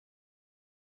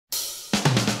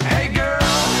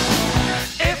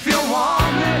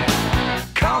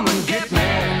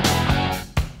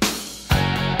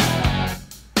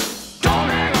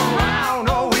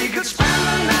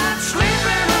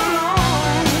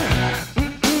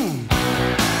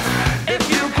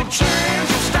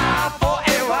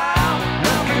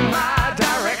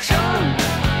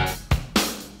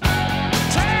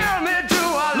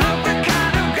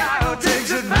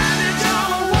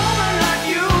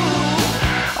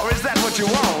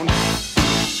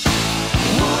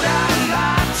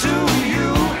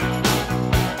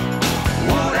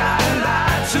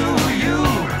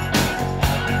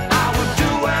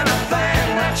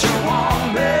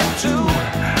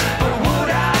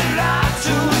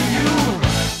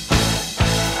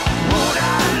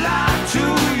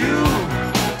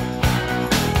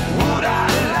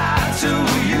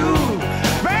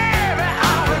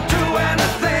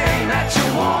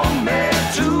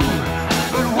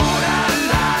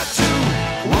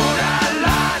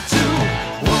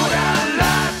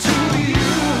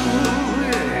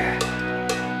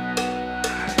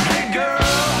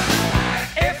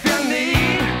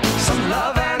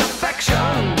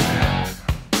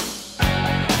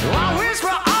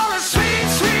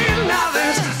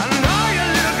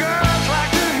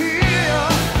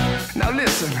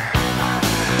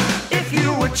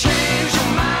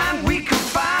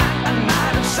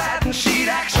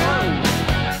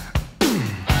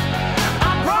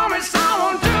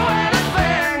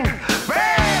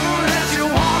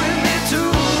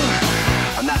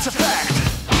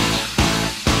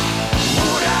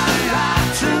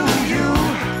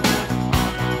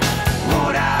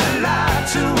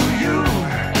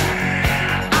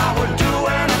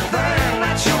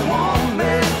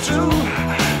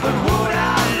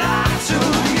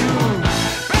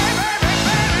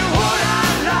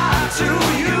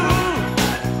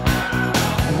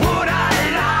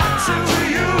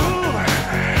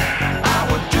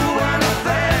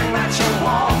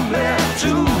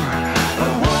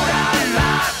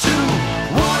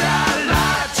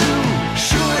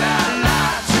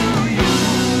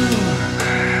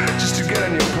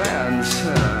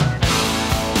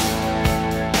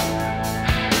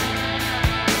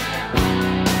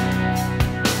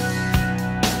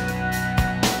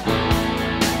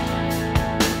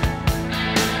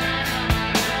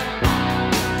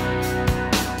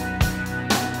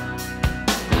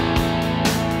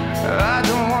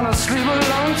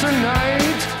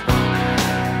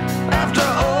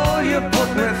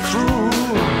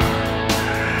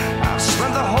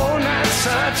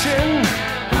searching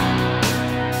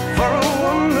for a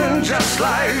woman just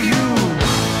like you.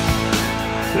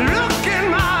 Look in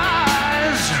my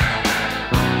eyes,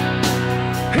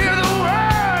 hear the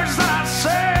words that I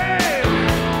say.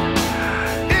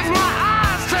 If my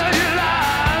eyes tell you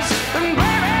lies, then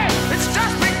baby, it's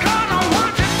just because I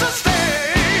want you to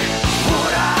stay.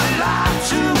 Would I lie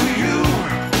to you?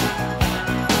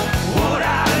 Would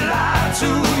I lie to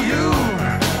you?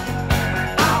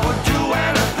 I would do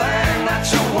anything that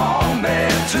you want me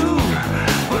to.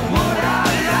 But would I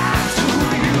lie to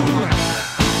you?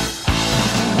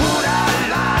 Would I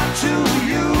lie to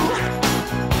you?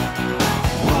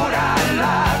 Would I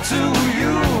lie to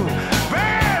you?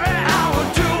 Baby, I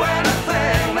would do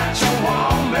anything that you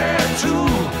want me to.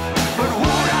 But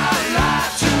would I lie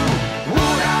to?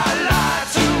 Would I lie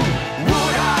to?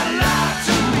 Would I lie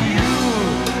to you?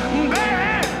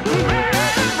 Baby,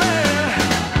 baby,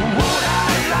 would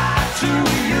I lie to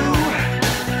you?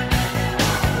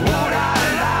 Would I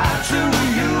lie to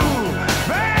you?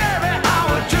 Baby, I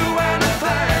would do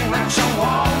anything that you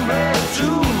want me to.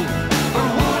 But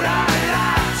would I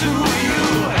lie to you?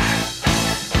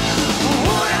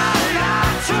 Would I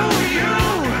lie to you?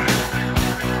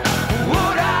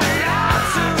 Would I lie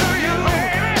to you,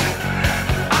 baby?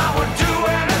 I would do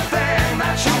anything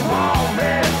that you want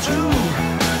me to.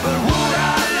 But would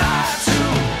I lie to?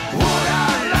 Would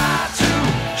I lie to?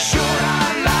 Should I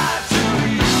lie to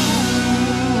you?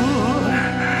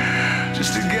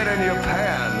 Just to get in your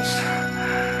pants.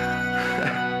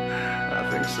 I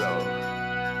think so.